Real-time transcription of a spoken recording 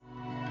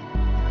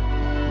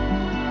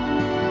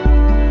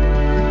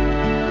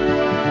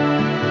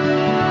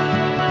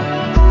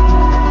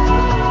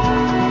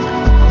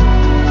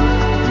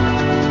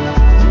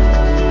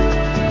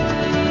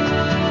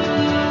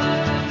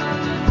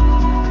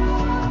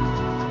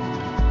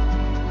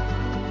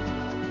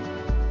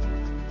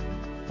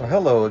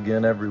Hello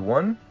again,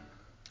 everyone.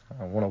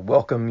 I want to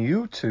welcome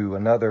you to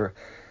another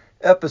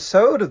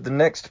episode of the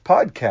Next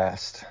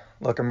Podcast.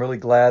 Look, I'm really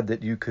glad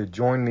that you could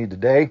join me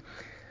today,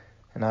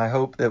 and I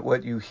hope that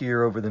what you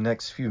hear over the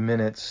next few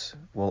minutes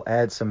will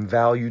add some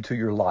value to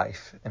your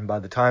life. And by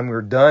the time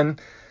we're done,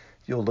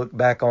 you'll look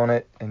back on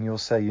it and you'll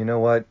say, you know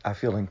what? I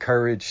feel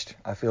encouraged,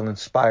 I feel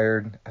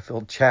inspired, I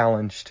feel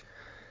challenged,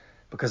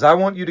 because I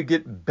want you to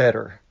get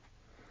better,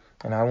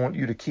 and I want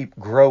you to keep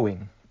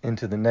growing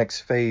into the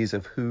next phase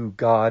of who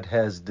God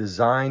has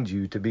designed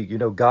you to be. You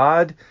know,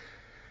 God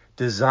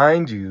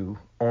designed you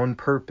on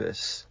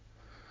purpose,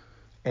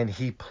 and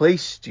He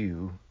placed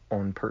you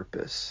on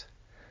purpose.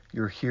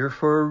 You're here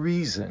for a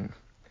reason,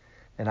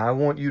 and I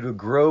want you to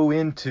grow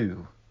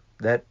into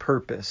that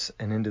purpose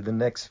and into the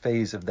next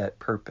phase of that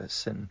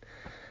purpose. And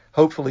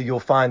hopefully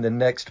you'll find the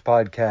next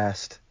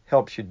podcast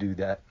helps you do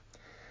that.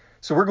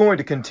 So we're going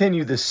to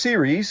continue this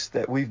series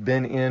that we've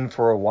been in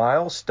for a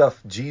while, Stuff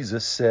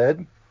Jesus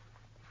Said.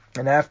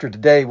 And after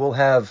today, we'll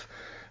have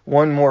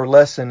one more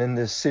lesson in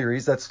this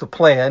series. That's the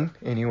plan,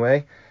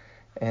 anyway.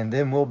 And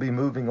then we'll be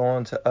moving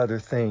on to other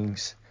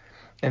things.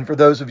 And for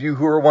those of you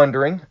who are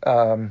wondering,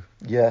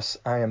 yes,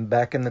 I am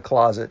back in the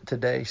closet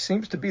today.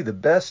 Seems to be the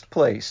best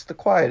place, the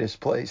quietest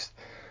place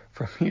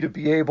for me to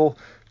be able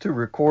to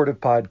record a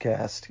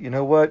podcast. You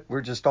know what? We're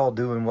just all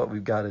doing what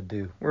we've got to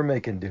do. We're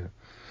making do.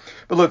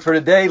 But look, for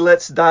today,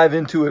 let's dive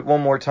into it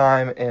one more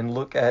time and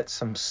look at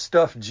some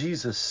stuff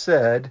Jesus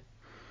said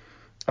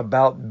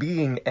about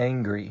being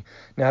angry.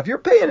 Now, if you're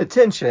paying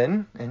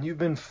attention and you've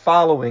been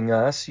following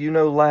us, you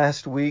know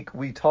last week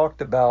we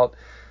talked about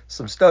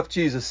some stuff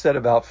Jesus said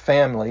about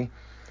family.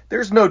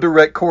 There's no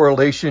direct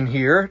correlation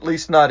here, at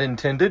least not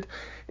intended.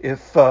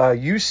 If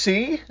you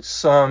see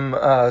some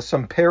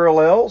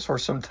parallels or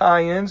some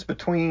tie-ins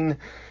between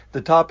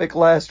the topic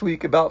last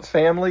week about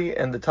family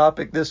and the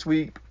topic this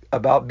week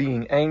about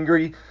being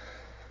angry,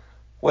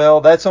 well,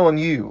 that's on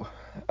you.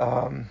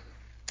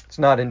 It's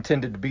not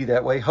intended to be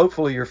that way.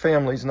 Hopefully your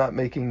family's not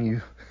making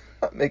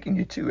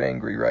you too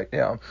angry right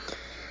now.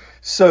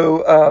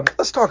 So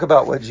let's talk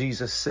about what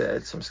Jesus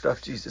said, some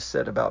stuff Jesus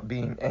said about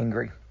being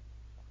angry.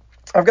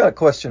 I've got a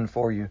question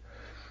for you.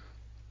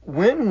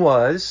 When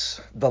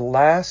was the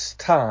last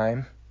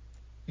time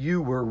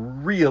you were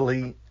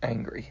really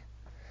angry?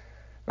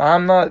 Now,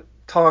 I'm not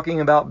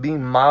talking about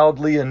being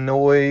mildly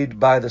annoyed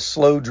by the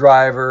slow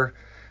driver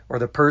or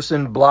the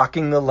person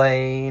blocking the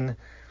lane,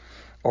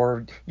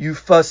 or you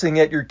fussing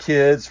at your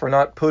kids for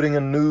not putting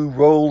a new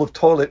roll of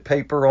toilet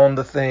paper on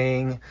the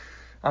thing.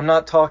 I'm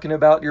not talking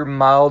about your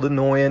mild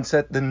annoyance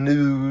at the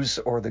news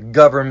or the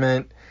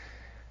government.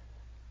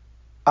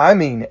 I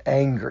mean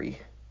angry.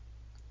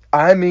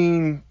 I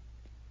mean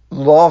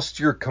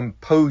lost your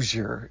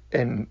composure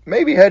and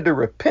maybe had to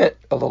repent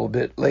a little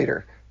bit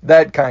later.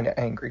 That kind of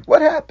angry.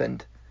 What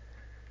happened?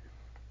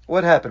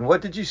 What happened?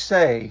 What did you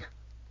say?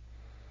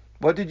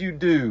 What did you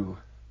do?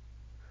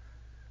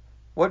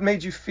 What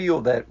made you feel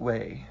that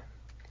way?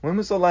 When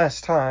was the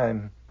last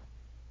time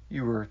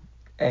you were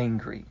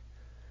angry?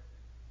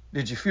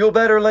 Did you feel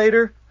better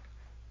later?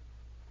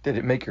 Did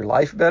it make your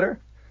life better?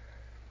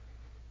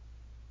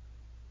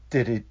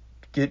 Did it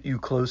get you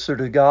closer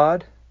to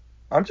God?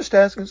 I'm just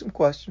asking some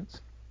questions.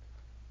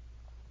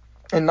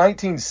 In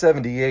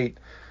 1978,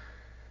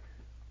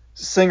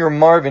 singer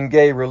Marvin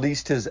Gaye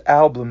released his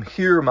album,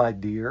 Here, My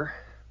Dear.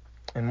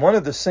 And one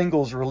of the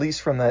singles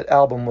released from that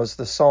album was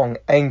the song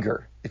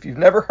Anger. If you've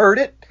never heard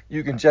it,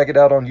 you can check it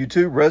out on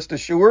YouTube. Rest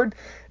assured,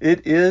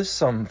 it is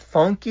some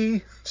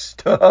funky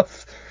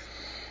stuff.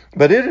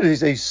 But it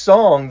is a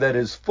song that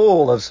is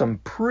full of some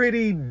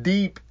pretty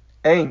deep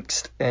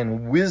angst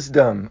and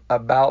wisdom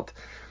about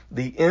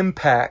the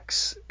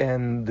impacts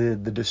and the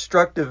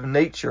destructive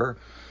nature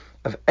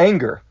of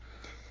anger.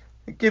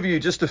 I'll give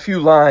you just a few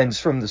lines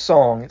from the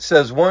song. It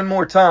says, one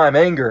more time,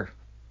 anger.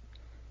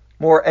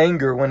 More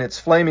anger when it's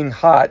flaming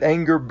hot.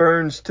 Anger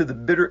burns to the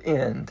bitter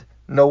end.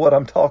 Know what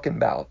I'm talking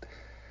about.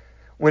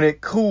 When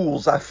it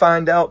cools, I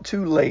find out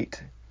too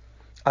late.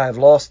 I have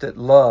lost it.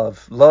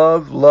 Love,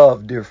 love,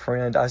 love, dear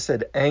friend. I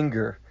said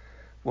anger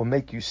will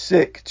make you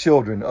sick,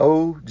 children.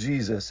 Oh,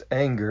 Jesus,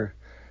 anger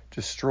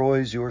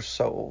destroys your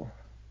soul.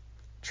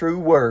 True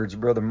words,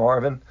 Brother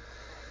Marvin.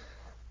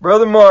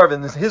 Brother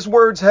Marvin, his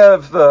words they've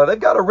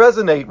got to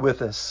resonate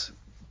with us.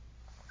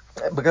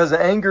 Because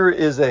anger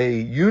is a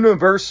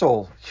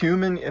universal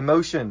human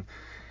emotion.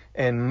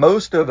 And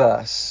most of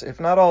us, if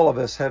not all of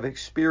us, have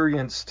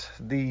experienced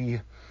the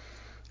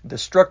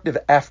destructive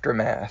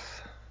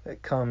aftermath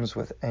that comes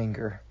with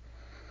anger.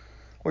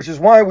 Which is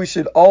why we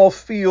should all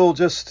feel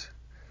just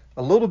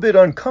a little bit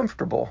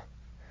uncomfortable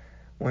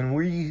when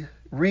we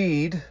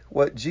read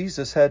what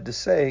Jesus had to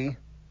say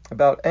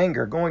about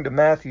anger. Going to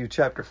Matthew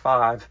chapter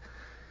 5,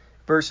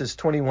 verses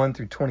 21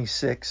 through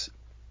 26.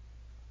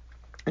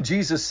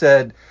 Jesus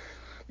said,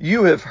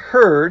 you have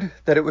heard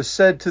that it was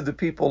said to the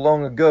people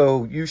long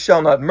ago, you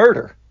shall not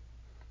murder,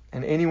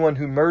 and anyone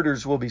who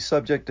murders will be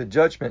subject to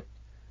judgment.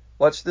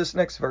 Watch this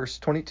next verse,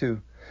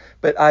 22.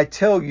 But I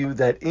tell you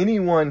that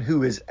anyone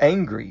who is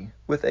angry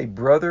with a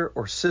brother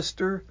or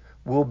sister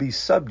will be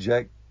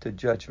subject to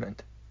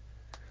judgment.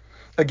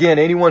 Again,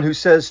 anyone who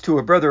says to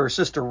a brother or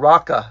sister,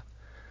 Raka,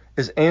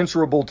 is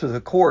answerable to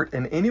the court,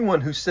 and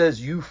anyone who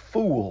says, you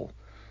fool,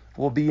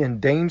 will be in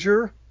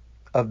danger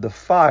of the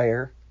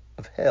fire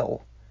of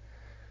hell.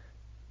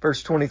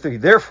 Verse 23,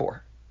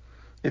 therefore,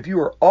 if you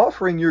are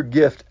offering your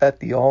gift at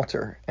the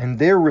altar, and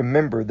there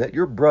remember that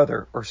your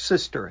brother or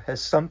sister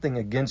has something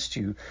against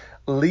you,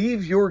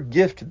 leave your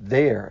gift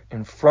there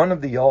in front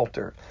of the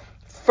altar.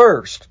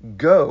 First,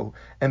 go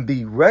and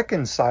be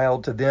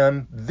reconciled to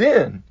them,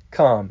 then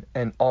come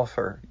and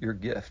offer your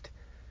gift.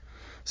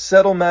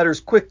 Settle matters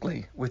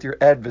quickly with your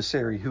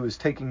adversary who is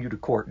taking you to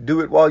court.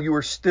 Do it while you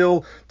are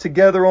still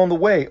together on the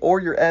way,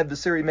 or your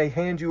adversary may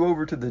hand you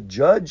over to the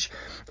judge,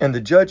 and the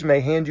judge may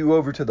hand you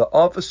over to the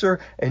officer,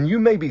 and you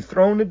may be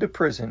thrown into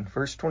prison.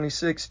 Verse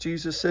 26,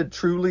 Jesus said,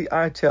 truly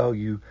I tell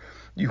you,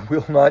 you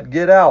will not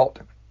get out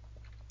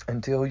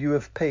until you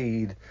have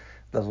paid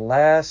the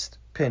last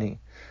penny.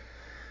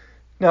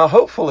 Now,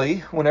 hopefully,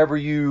 whenever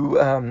you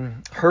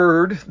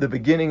heard the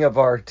beginning of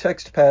our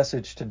text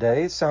passage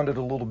today, it sounded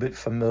a little bit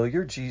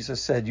familiar.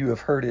 Jesus said, you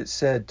have heard it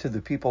said to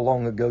the people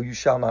long ago, you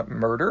shall not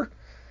murder.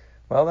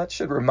 Well, that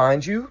should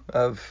remind you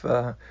of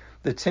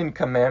the Ten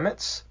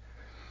Commandments.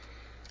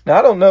 Now,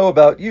 I don't know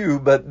about you,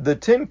 but the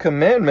Ten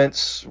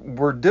Commandments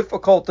were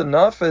difficult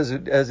enough as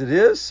it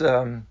is.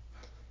 The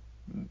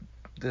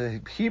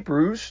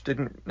Hebrews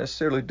didn't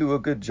necessarily do a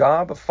good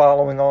job of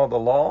following all the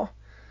law.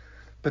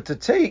 But to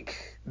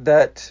take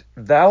that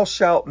thou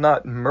shalt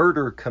not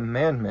murder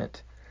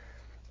commandment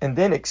and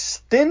then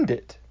extend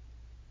it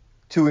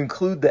to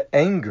include the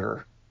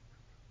anger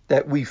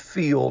that we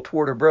feel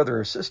toward a brother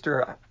or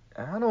sister,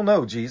 I don't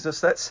know, Jesus.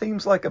 That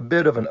seems like a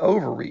bit of an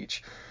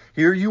overreach.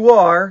 Here you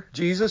are,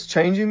 Jesus,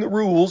 changing the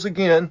rules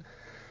again.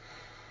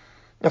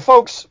 Now,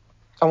 folks,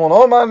 I want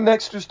all my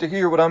nexters to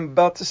hear what I'm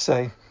about to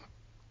say.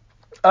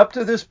 Up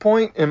to this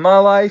point in my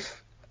life,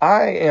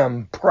 I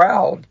am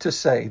proud to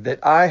say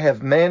that I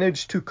have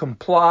managed to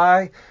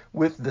comply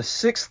with the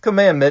sixth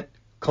commandment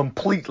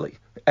completely.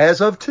 As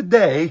of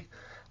today,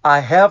 I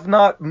have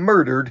not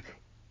murdered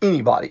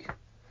anybody.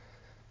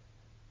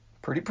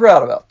 Pretty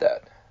proud about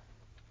that.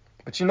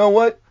 But you know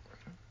what?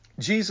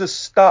 Jesus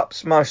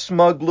stops my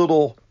smug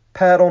little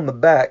pat on the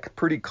back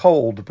pretty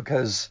cold,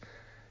 because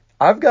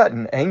I've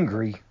gotten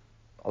angry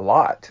a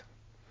lot.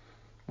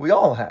 We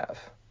all have.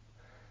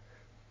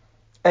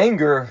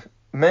 Anger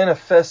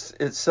manifests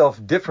itself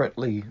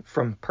differently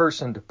from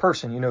person to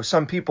person. You know,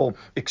 some people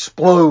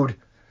explode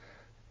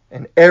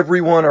and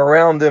everyone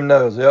around them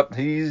knows, yep,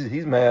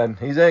 he's mad,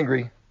 he's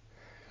angry.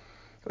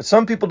 But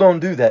some people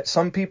don't do that.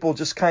 Some people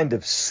just kind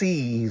of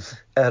seethe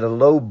at a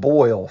low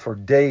boil for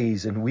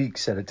days and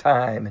weeks at a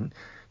time. And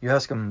you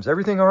ask them, is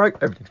everything all right?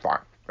 Everything's fine.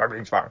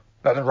 Everything's fine.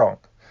 Nothing's wrong.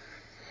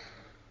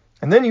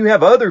 And then you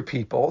have other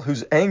people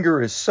whose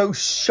anger is so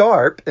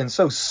sharp and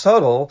so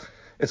subtle,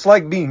 it's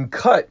like being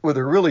cut with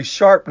a really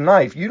sharp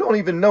knife. You don't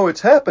even know it's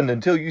happened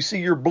until you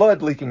see your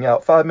blood leaking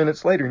out 5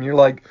 minutes later, and you're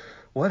like,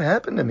 what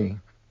happened to me?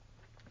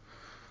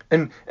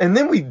 And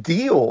then we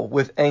deal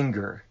with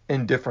anger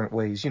in different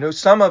ways. You know,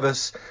 some of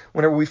us,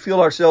 whenever we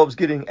feel ourselves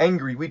getting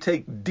angry, we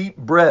take deep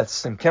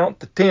breaths and count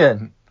to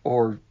 10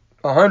 or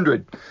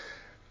 100.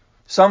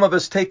 Some of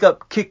us take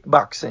up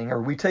kickboxing,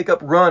 or we take up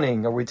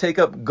running, or we take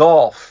up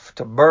golf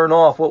to burn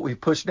off what we've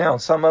pushed down.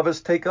 Some of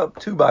us take up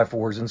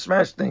 2x4s and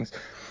smash things.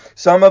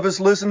 Some of us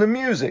listen to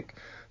music.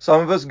 Some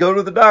of us go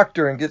to the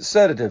doctor and get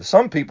sedatives.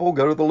 Some people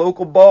go to the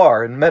local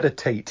bar and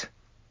meditate,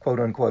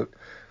 quote unquote.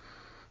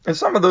 And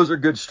some of those are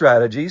good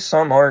strategies.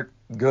 Some aren't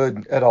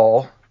good at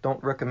all.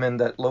 Don't recommend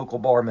that local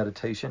bar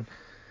meditation.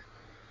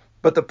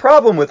 But the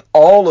problem with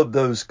all of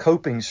those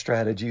coping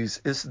strategies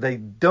is they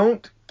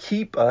don't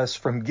keep us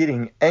from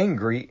getting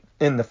angry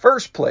in the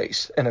first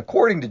place. And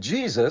according to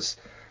Jesus,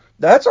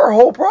 that's our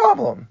whole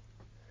problem.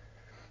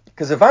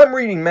 Because if I'm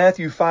reading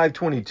Matthew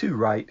 5:22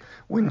 right,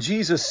 when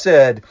Jesus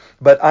said,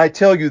 but I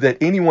tell you that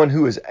anyone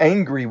who is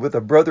angry with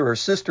a brother or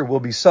sister will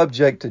be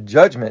subject to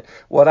judgment,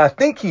 what I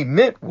think he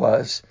meant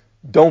was,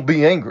 don't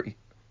be angry.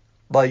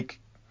 Like,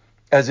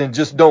 as in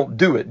just don't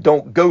do it.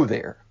 Don't go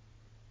there.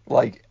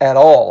 Like, at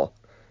all.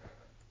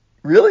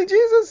 Really,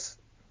 Jesus?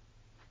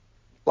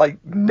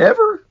 Like,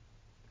 never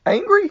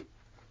angry?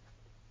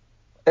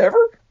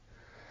 Ever?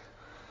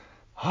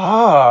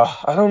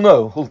 I don't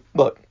know.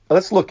 Look,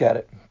 let's look at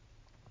it.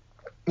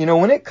 You know,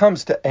 when it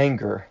comes to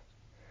anger,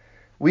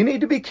 we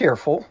need to be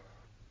careful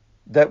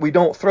that we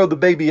don't throw the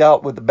baby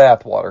out with the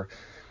bathwater.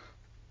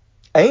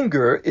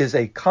 Anger is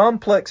a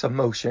complex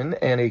emotion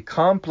and a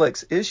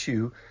complex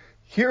issue.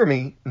 Hear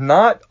me,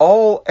 not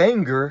all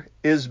anger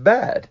is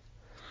bad.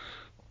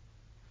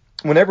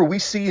 Whenever we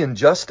see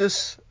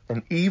injustice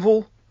and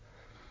evil,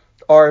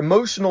 our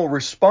emotional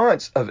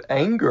response of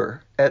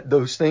anger at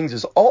those things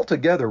is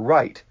altogether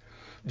right.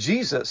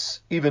 Jesus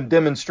even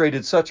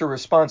demonstrated such a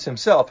response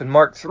himself. In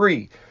Mark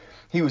 3,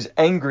 he was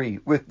angry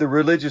with the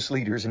religious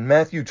leaders. In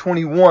Matthew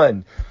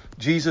 21,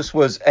 Jesus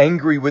was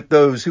angry with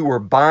those who were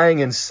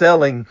buying and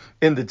selling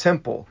in the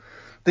temple.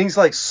 Things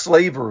like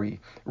slavery,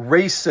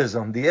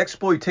 racism, the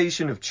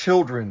exploitation of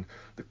children,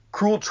 the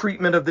cruel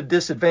treatment of the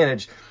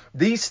disadvantaged.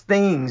 These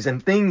things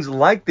and things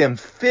like them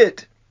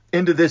fit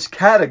into this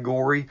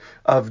category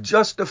of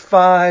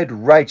justified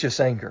righteous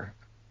anger.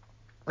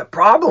 The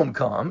problem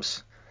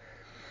comes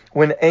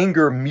when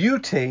anger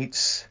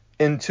mutates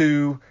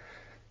into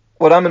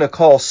what I'm going to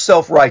call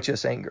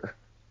self-righteous anger.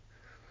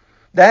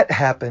 That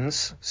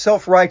happens,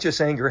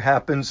 self-righteous anger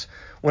happens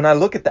when I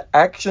look at the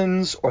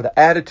actions or the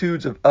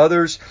attitudes of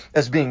others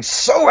as being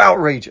so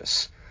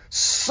outrageous,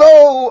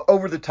 so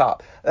over the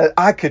top, that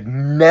I could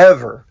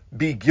never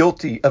be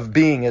guilty of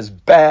being as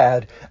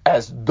bad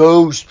as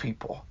those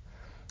people.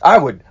 I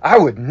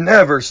would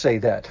never say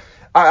that.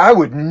 I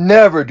would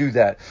never do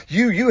that.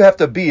 You have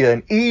to be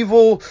an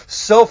evil,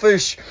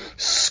 selfish,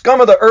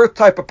 scum of the earth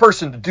type of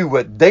person to do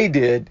what they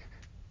did.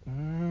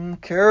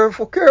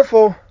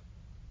 Careful.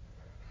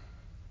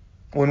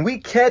 When we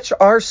catch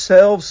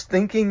ourselves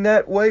thinking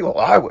that way, well,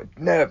 I would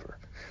never.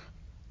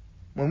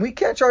 When we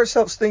catch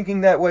ourselves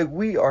thinking that way,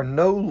 we are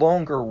no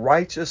longer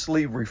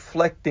righteously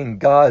reflecting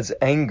God's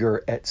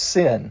anger at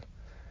sin,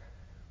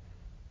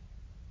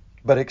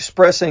 but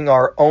expressing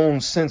our own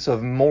sense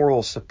of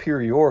moral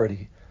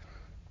superiority.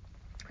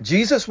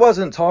 Jesus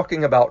wasn't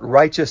talking about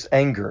righteous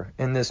anger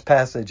in this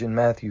passage in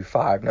Matthew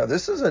 5. No,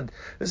 this is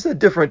a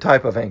different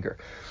type of anger.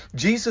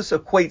 Jesus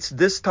equates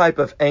this type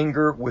of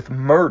anger with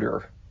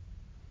murder,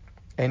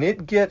 and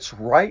it gets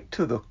right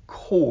to the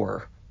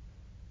core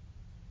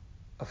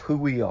of who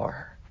we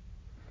are.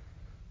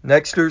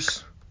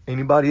 Nexters,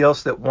 anybody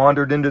else that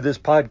wandered into this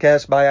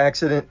podcast by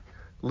accident,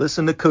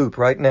 listen to Coop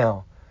right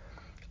now.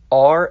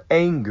 Our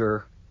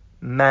anger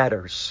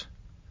matters.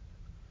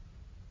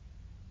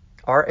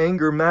 Our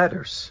anger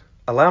matters.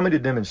 Allow me to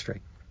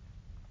demonstrate.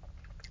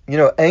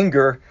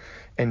 Anger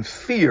and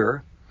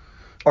fear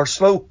are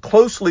so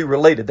closely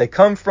related. They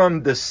come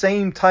from the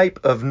same type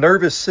of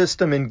nervous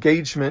system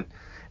engagement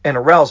and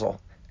arousal.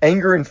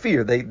 Anger and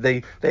fear,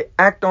 they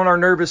act on our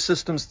nervous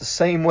systems the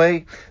same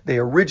way. They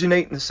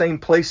originate in the same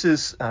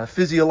places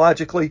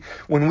physiologically.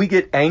 When we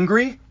get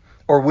angry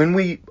or when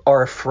we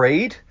are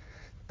afraid,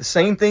 the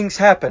same things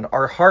happen.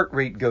 Our heart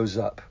rate goes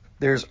up.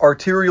 There's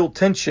arterial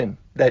tension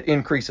that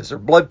increases, or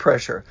blood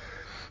pressure.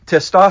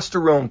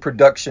 Testosterone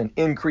production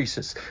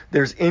increases.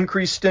 There's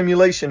increased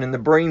stimulation in the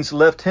brain's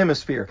left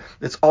hemisphere.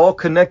 It's all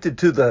connected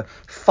to the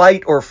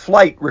fight or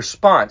flight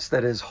response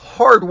that is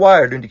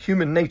hardwired into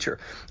human nature.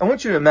 I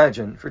want you to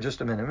imagine for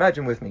just a minute.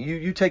 Imagine with me.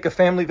 You take a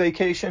family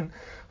vacation,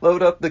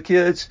 load up the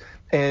kids,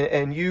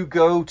 and you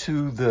go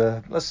to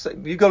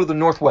the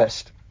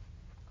Northwest.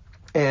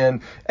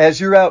 And as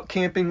you're out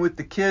camping with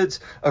the kids,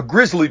 a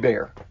grizzly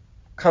bear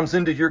comes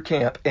into your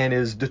camp and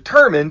is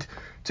determined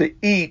to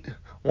eat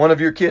one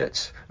of your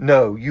kids.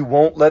 No, you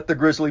won't let the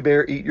grizzly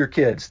bear eat your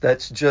kids.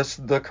 That's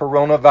just the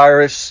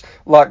coronavirus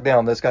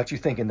lockdown that's got you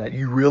thinking that.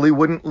 You really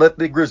wouldn't let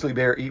the grizzly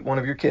bear eat one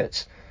of your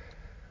kids.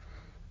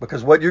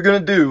 Because what you're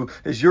going to do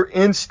is your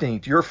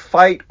instinct, your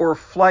fight or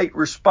flight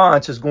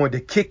response is going to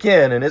kick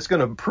in, and it's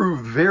going to prove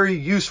very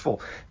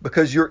useful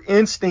because your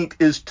instinct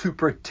is to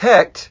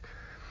protect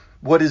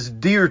what is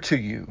dear to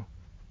you.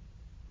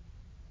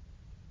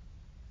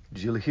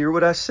 Did you hear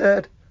what I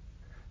said?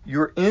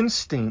 Your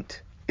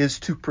instinct is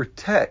to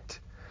protect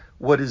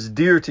what is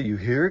dear to you.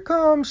 Here it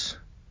comes.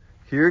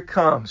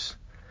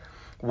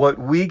 What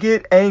we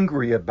get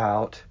angry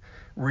about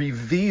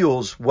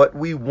reveals what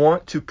we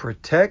want to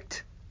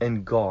protect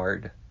and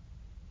guard.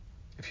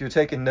 If you're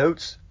taking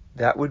notes,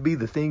 that would be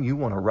the thing you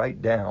want to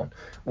write down.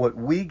 What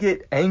we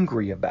get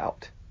angry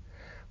about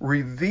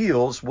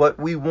reveals what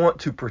we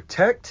want to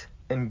protect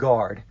and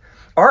guard.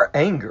 Our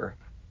anger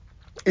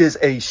is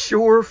a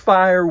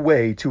surefire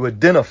way to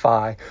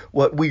identify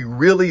what we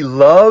really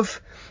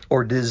love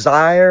or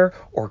desire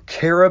or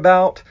care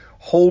about,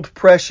 hold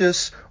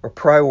precious or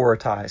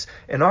prioritize.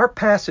 In our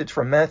passage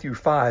from Matthew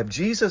 5,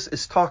 Jesus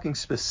is talking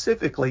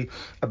specifically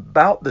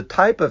about the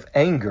type of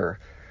anger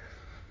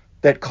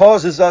that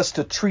causes us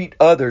to treat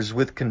others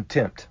with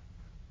contempt.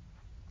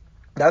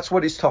 That's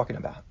what he's talking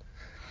about.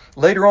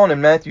 Later on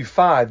in Matthew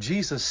 5,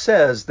 Jesus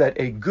says that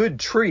a good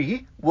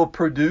tree will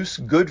produce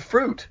good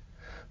fruit,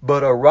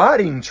 but a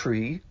rotting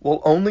tree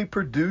will only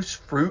produce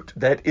fruit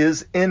that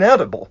is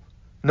inedible.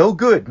 No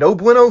good, no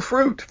bueno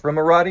fruit from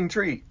a rotting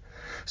tree.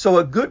 So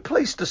a good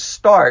place to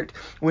start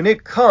when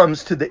it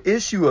comes to the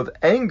issue of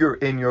anger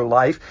in your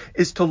life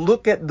is to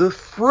look at the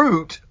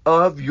fruit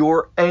of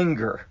your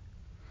anger.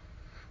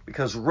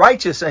 Because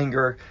righteous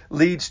anger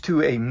leads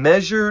to a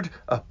measured,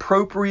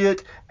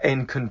 appropriate,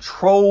 and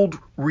controlled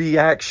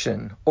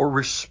reaction or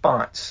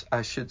response,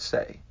 I should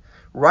say.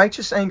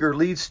 Righteous anger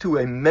leads to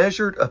a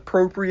measured,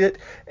 appropriate,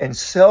 and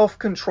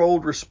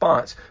self-controlled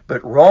response.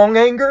 But wrong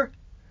anger,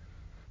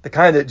 the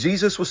kind that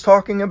Jesus was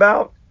talking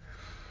about,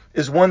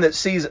 is one that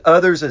sees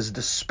others as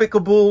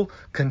despicable,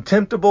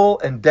 contemptible,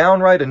 and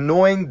downright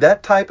annoying.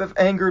 That type of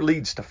anger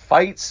leads to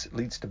fights, it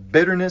leads to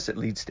bitterness, it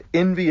leads to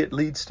envy, it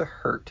leads to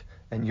hurt.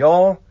 And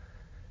y'all,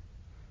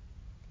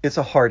 it's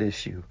a heart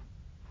issue.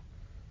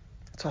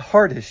 It's a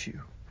heart issue.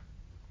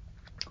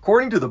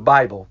 According to the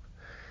Bible,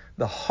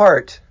 The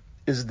heart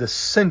is the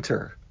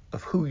center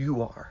of who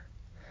you are.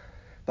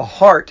 The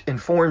heart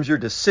informs your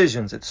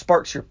decisions. It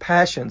sparks your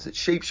passions. It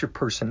shapes your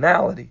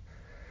personality.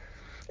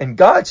 And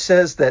God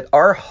says that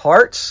our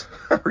hearts,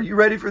 are you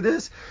ready for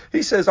this?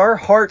 He says our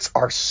hearts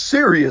are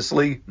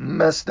seriously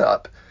messed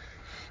up.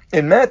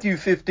 In Matthew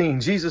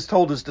 15, Jesus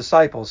told his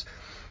disciples,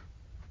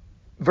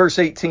 verse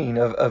 18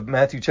 of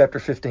Matthew chapter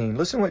 15,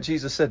 listen what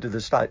Jesus said to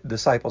the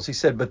disciples. He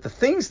said, but the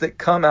things that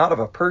come out of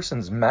a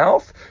person's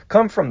mouth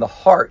come from the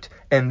heart,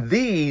 and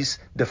these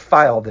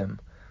defile them.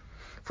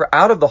 For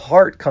out of the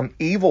heart come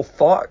evil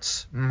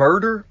thoughts,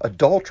 murder,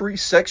 adultery,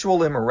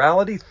 sexual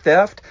immorality,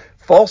 theft,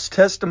 false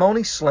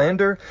testimony,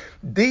 slander.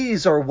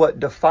 These are what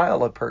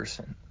defile a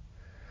person.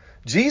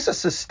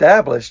 Jesus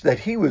established that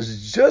he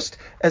was just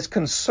as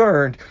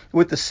concerned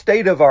with the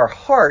state of our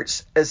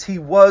hearts as he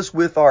was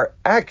with our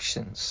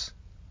actions.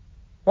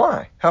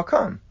 Why? How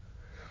come?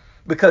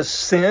 Because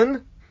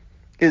sin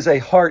is a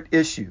heart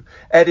issue.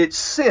 At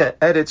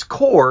its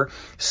core,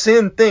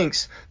 sin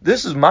thinks,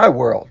 this is my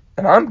world,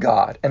 and I'm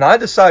God, and I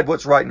decide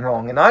what's right and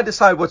wrong, and I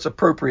decide what's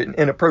appropriate and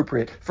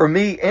inappropriate for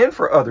me and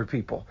for other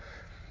people.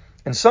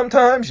 And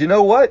sometimes, you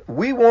know what?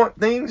 We want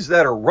things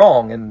that are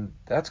wrong, and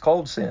that's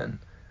called sin.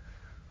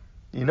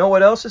 You know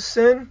what else is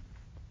sin?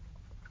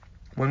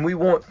 When we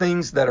want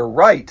things that are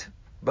right,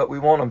 but we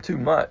want them too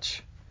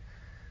much.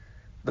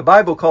 The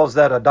Bible calls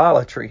that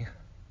idolatry.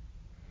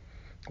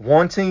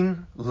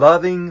 Wanting,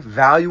 loving,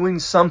 valuing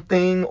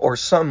something or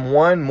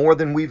someone more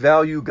than we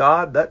value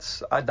God,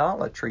 that's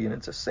idolatry, and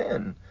it's a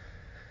sin.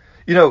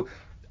 You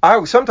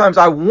know, sometimes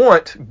I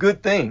want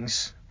good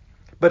things,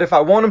 but if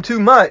I want them too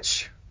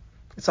much,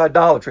 it's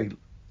idolatry.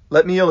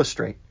 Let me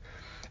illustrate.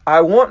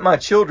 I want my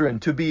children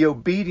to be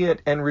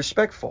obedient and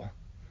respectful.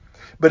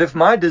 But if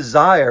my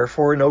desire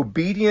for an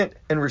obedient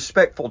and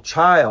respectful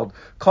child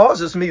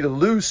causes me to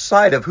lose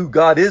sight of who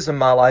God is in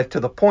my life to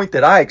the point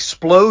that I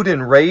explode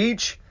in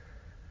rage,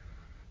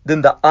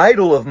 then the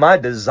idol of my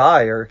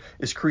desire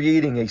is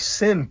creating a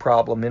sin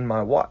problem in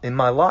my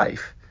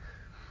life.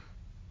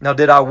 Now,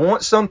 did I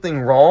want something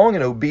wrong,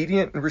 an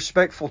obedient and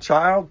respectful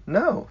child?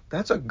 No,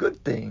 that's a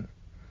good thing.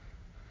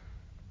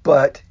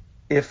 But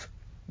if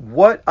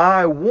what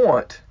I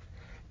want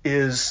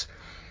is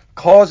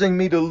causing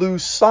me to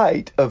lose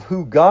sight of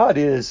who God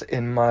is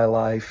in my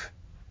life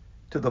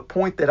to the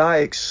point that I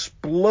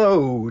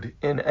explode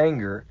in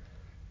anger,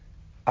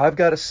 I've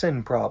got a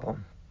sin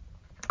problem.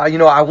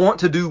 I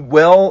want to do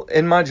well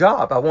in my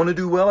job. I want to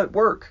do well at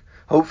work.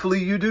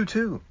 Hopefully you do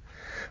too.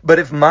 But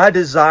if my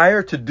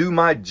desire to do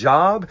my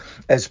job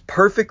as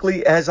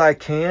perfectly as I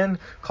can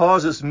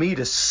causes me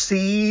to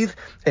seethe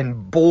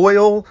and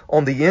boil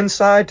on the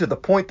inside to the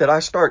point that I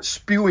start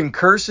spewing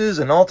curses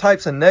and all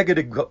types of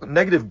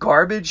negative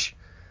garbage,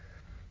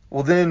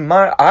 well then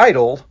my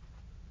idol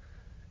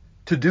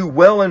to do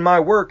well in my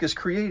work is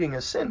creating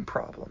a sin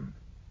problem.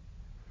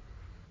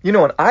 You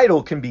know, an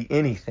idol can be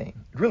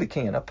anything. It really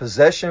can. A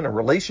possession, a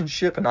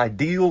relationship, an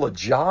ideal, a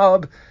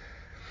job.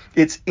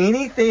 It's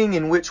anything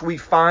in which we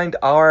find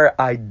our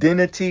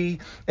identity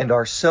and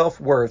our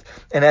self-worth.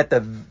 And at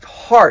the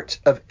heart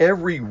of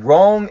every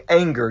wrong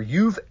anger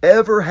you've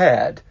ever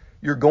had,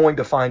 you're going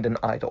to find an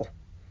idol.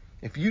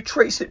 If you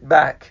trace it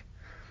back,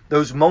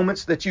 those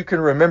moments that you can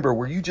remember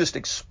where you just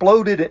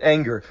exploded in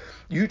anger,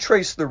 you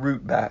trace the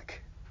root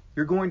back,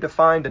 you're going to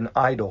find an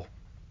idol.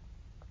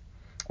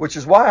 Which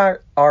is why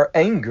our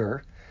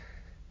anger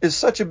is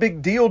such a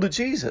big deal to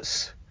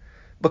Jesus.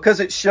 Because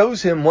it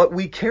shows him what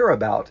we care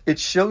about. It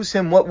shows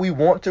him what we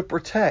want to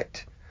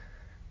protect.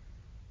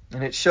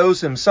 And it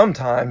shows him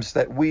sometimes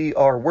that we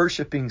are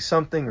worshiping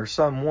something or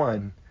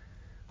someone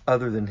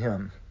other than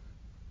him.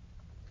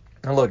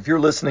 Now look, if you're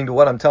listening to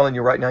what I'm telling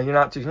you right now, you're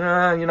not too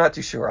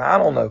sure. I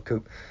don't know,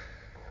 Coop.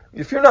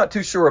 If you're not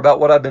too sure about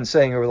what I've been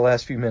saying over the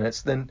last few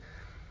minutes, then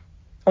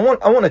I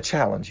want to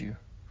challenge you.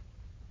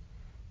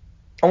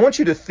 I want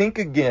you to think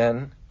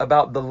again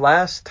about the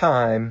last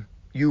time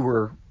you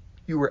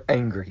were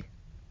angry.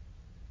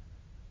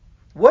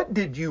 What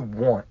did you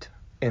want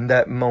in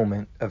that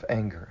moment of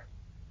anger?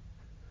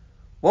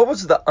 What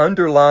was the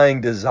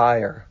underlying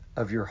desire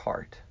of your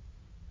heart?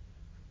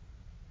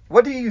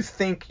 What do you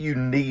think you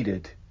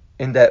needed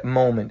in that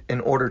moment in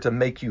order to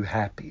make you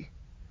happy?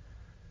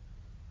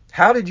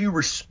 How did you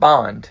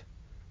respond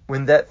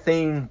when that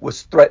thing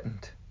was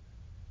threatened?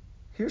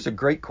 Here's a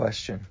great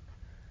question.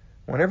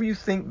 Whenever you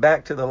think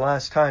back to the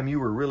last time you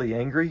were really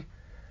angry,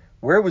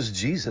 where was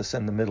Jesus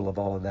in the middle of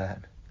all of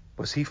that?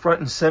 Was he front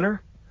and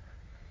center?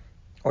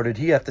 Or did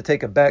he have to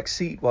take a back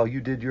seat while you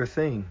did your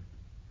thing?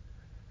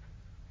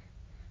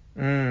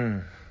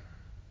 The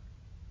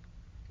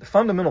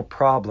fundamental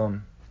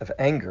problem of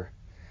anger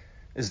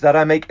is that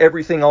I make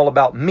everything all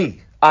about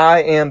me.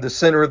 I am the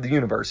center of the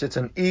universe. It's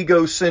an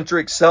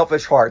egocentric,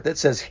 selfish heart that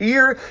says,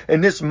 here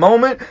in this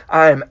moment,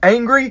 I am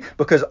angry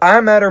because I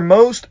matter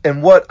most,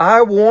 and what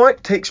I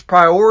want takes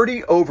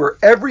priority over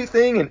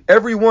everything and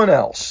everyone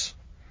else.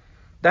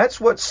 That's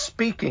what's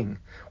speaking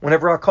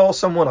whenever I call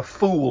someone a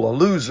fool, a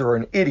loser,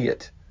 an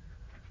idiot.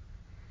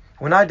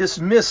 When I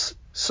dismiss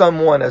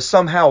someone as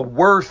somehow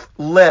worth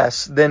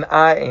less than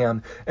I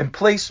am and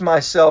place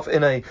myself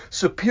in a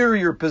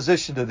superior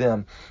position to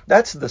them.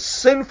 That's the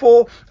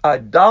sinful,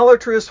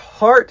 idolatrous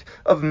heart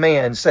of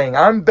man saying,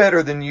 I'm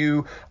better than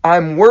you,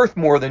 I'm worth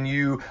more than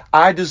you,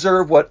 I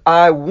deserve what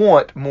I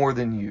want more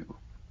than you.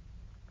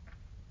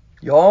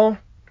 Y'all,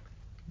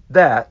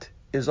 that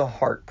is a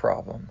heart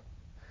problem.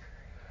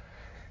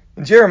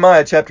 In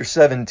Jeremiah chapter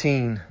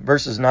 17,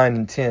 verses 9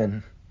 and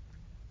 10,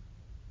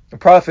 the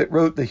prophet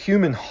wrote, the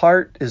human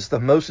heart is the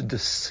most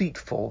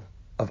deceitful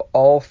of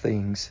all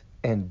things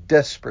and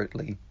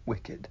desperately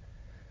wicked.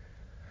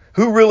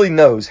 Who really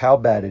knows how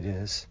bad it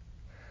is?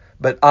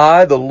 But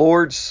I, the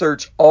Lord,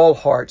 search all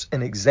hearts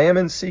and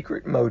examine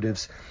secret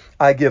motives.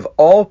 I give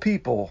all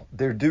people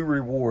their due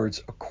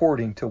rewards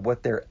according to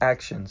what their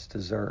actions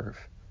deserve.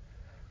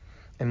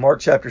 In Mark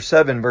chapter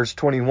 7, verse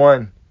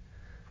 21,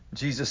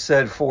 Jesus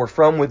said, for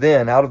from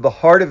within, out of the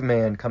heart of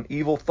man, come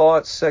evil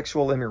thoughts,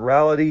 sexual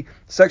immorality,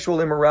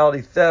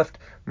 theft,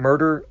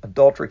 murder,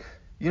 adultery.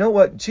 You know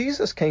what?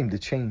 Jesus came to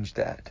change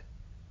that.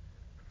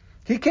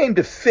 He came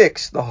to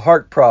fix the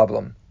heart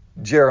problem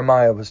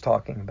Jeremiah was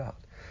talking about.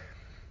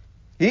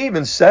 He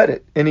even said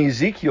it in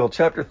Ezekiel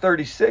chapter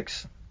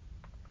 36.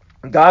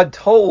 God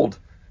told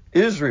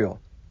Israel,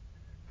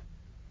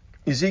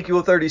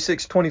 Ezekiel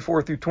 36,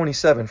 24 through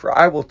 27, for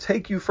I will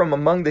take you from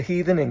among the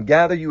heathen and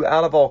gather you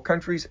out of all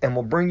countries and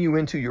will bring you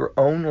into your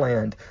own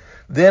land.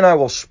 Then I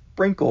will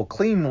sprinkle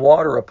clean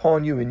water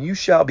upon you, and you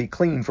shall be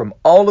clean from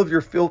all of your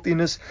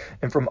filthiness,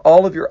 and from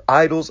all of your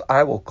idols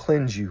I will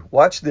cleanse you.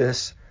 Watch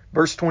this,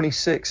 verse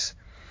 26.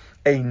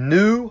 A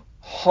new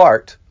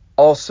heart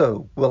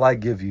also will I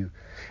give you,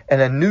 and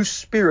a new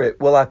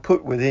spirit will I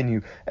put within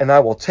you, and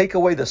I will take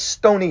away the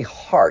stony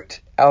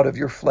heart out of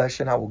your flesh,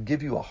 and I will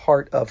give you a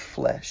heart of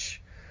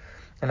flesh.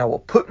 And I will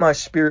put my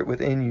spirit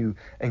within you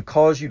and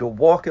cause you to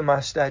walk in my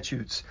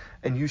statutes,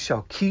 and you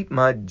shall keep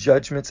my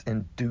judgments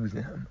and do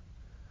them.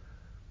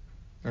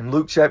 In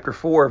Luke chapter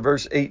 4,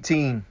 verse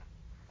 18,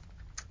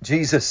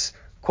 Jesus,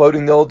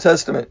 quoting the Old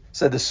Testament,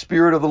 said, the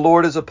Spirit of the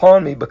Lord is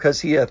upon me because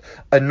he hath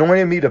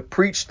anointed me to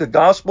preach the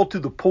gospel to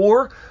the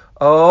poor.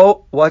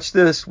 Oh, watch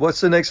this.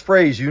 What's the next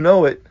phrase? You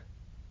know it.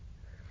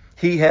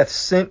 He hath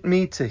sent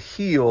me to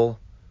heal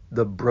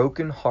the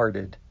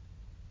brokenhearted.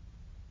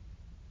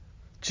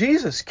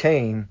 Jesus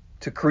came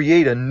to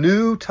create a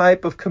new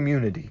type of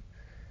community.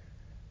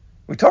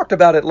 We talked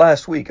about it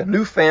last week, a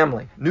new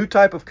family, new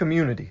type of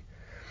community,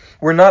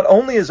 where not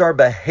only is our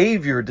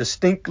behavior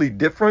distinctly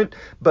different,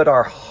 but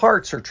our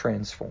hearts are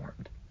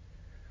transformed.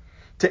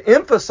 To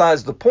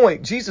emphasize the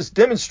point, Jesus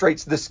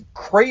demonstrates this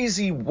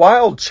crazy,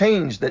 wild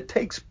change that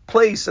takes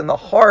place in the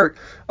heart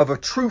of a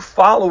true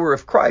follower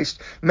of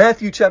Christ.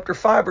 Matthew chapter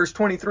 5, verse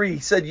 23, he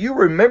said, you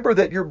remember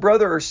that your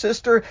brother or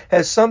sister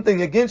has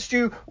something against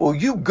you? Well,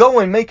 you go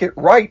and make it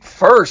right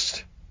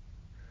first.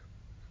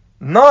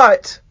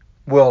 Not,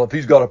 well, if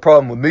he's got a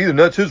problem with me, then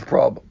that's his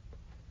problem.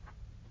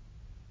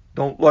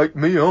 Don't like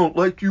me, I don't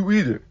like you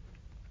either.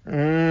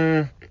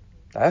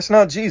 That's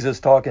not Jesus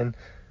talking.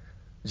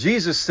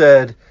 Jesus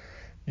said,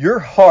 your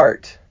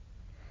heart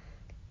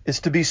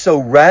is to be so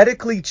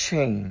radically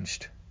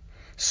changed,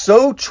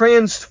 so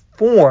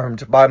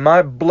transformed by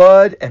my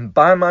blood and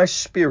by my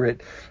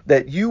spirit,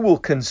 that you will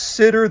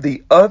consider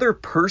the other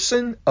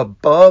person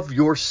above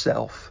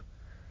yourself.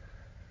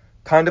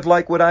 Kind of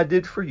like what I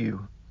did for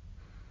you.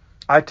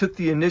 I took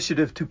the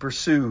initiative to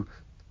pursue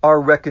our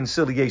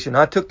reconciliation.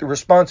 I took the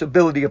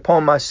responsibility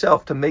upon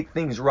myself to make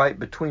things right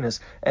between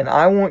us. And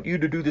I want you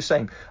to do the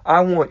same.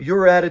 I want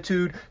your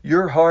attitude,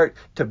 your heart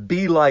to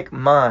be like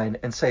mine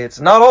and say,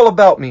 it's not all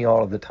about me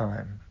all of the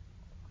time.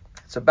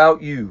 It's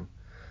about you.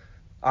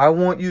 I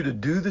want you to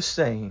do the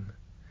same.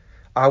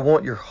 I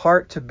want your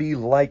heart to be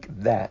like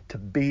that, to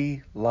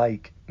be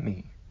like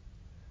me.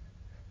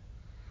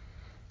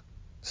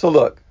 So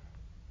look,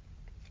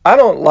 I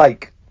don't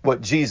like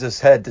what Jesus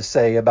had to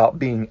say about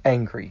being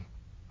angry,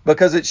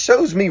 because it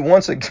shows me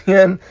once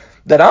again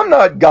that I'm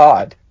not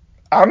God.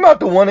 I'm not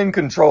the one in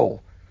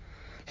control.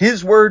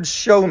 His words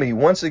show me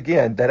once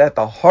again that at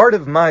the heart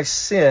of my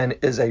sin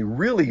is a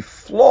really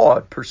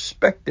flawed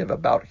perspective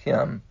about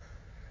him.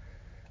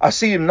 I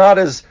see him not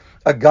as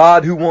a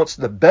God who wants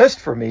the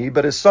best for me,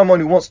 but as someone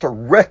who wants to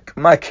wreck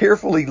my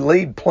carefully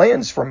laid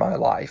plans for my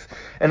life.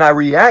 And I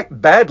react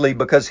badly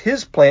because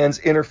his plans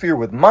interfere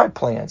with my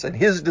plans, and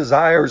his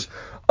desires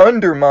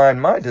undermine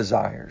my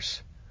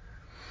desires.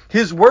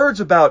 His words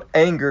about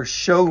anger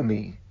show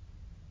me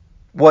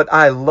what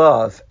I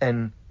love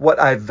and what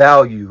I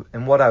value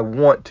and what I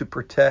want to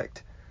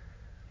protect.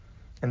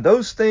 And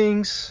those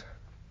things,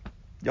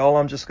 y'all,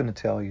 I'm just going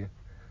to tell you,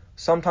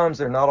 sometimes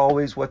they're not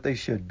always what they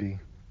should be.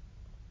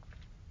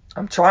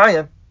 I'm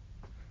trying,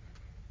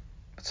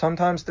 but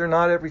sometimes they're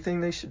not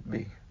everything they should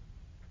be.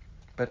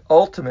 But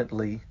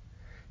ultimately,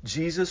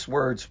 Jesus'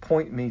 words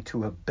point me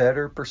to a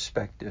better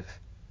perspective,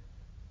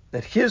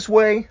 that his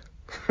way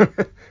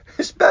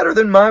is better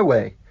than my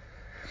way.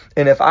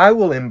 And if I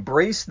will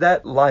embrace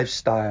that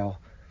lifestyle,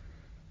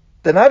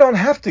 then I don't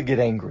have to get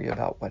angry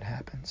about what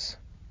happens.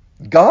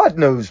 God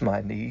knows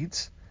my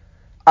needs.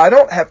 I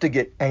don't have to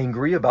get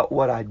angry about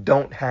what I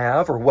don't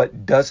have or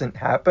what doesn't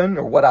happen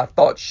or what I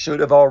thought should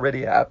have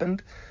already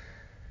happened.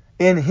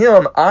 In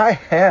Him, I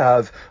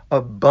have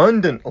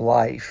abundant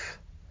life.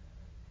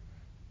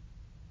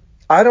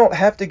 I don't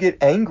have to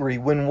get angry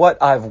when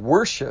what I've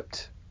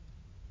worshiped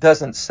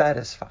doesn't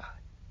satisfy.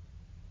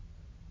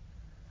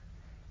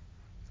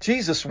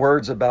 Jesus'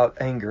 words about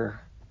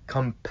anger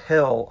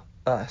compel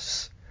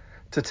us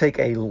to take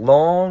a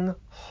long,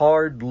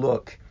 hard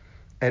look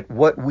at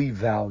what we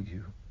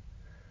value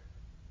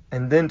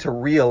and then to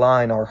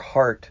realign our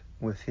heart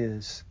with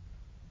His.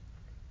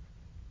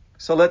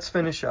 So let's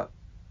finish up.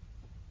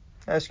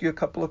 Ask you a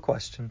couple of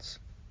questions.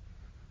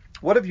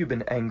 What have you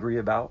been angry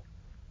about?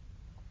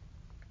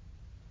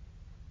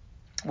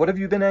 What have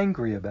you been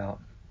angry about?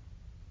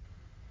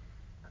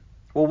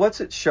 Well,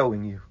 what's it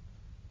showing you?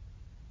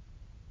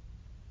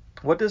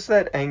 What does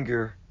that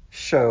anger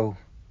show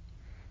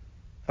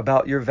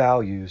about your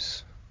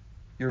values,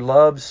 your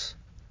loves,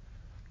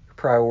 your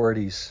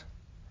priorities?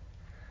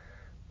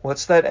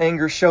 What's that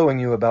anger showing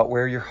you about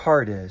where your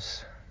heart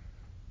is?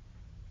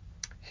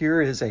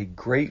 Here is a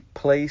great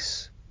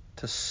place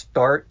to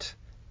start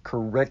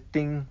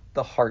correcting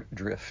the heart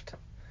drift.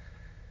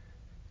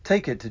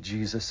 Take it to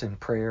Jesus in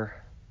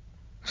prayer.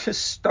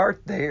 Just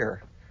start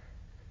there.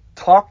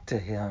 Talk to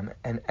Him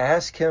and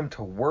ask Him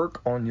to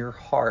work on your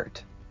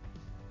heart.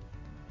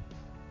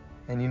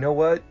 And you know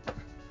what?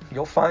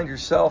 You'll find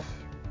yourself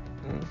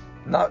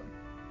not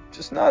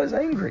as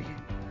angry.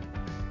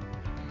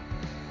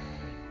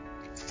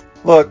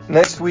 Look,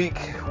 next week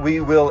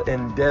we will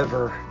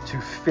endeavor to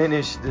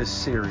finish this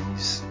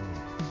series.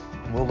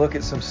 We'll look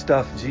at some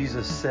stuff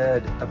Jesus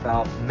said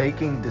about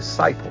making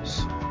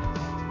disciples.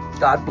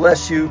 God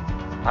bless you.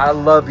 I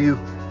love you.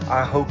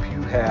 I hope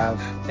you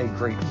have a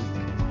great week.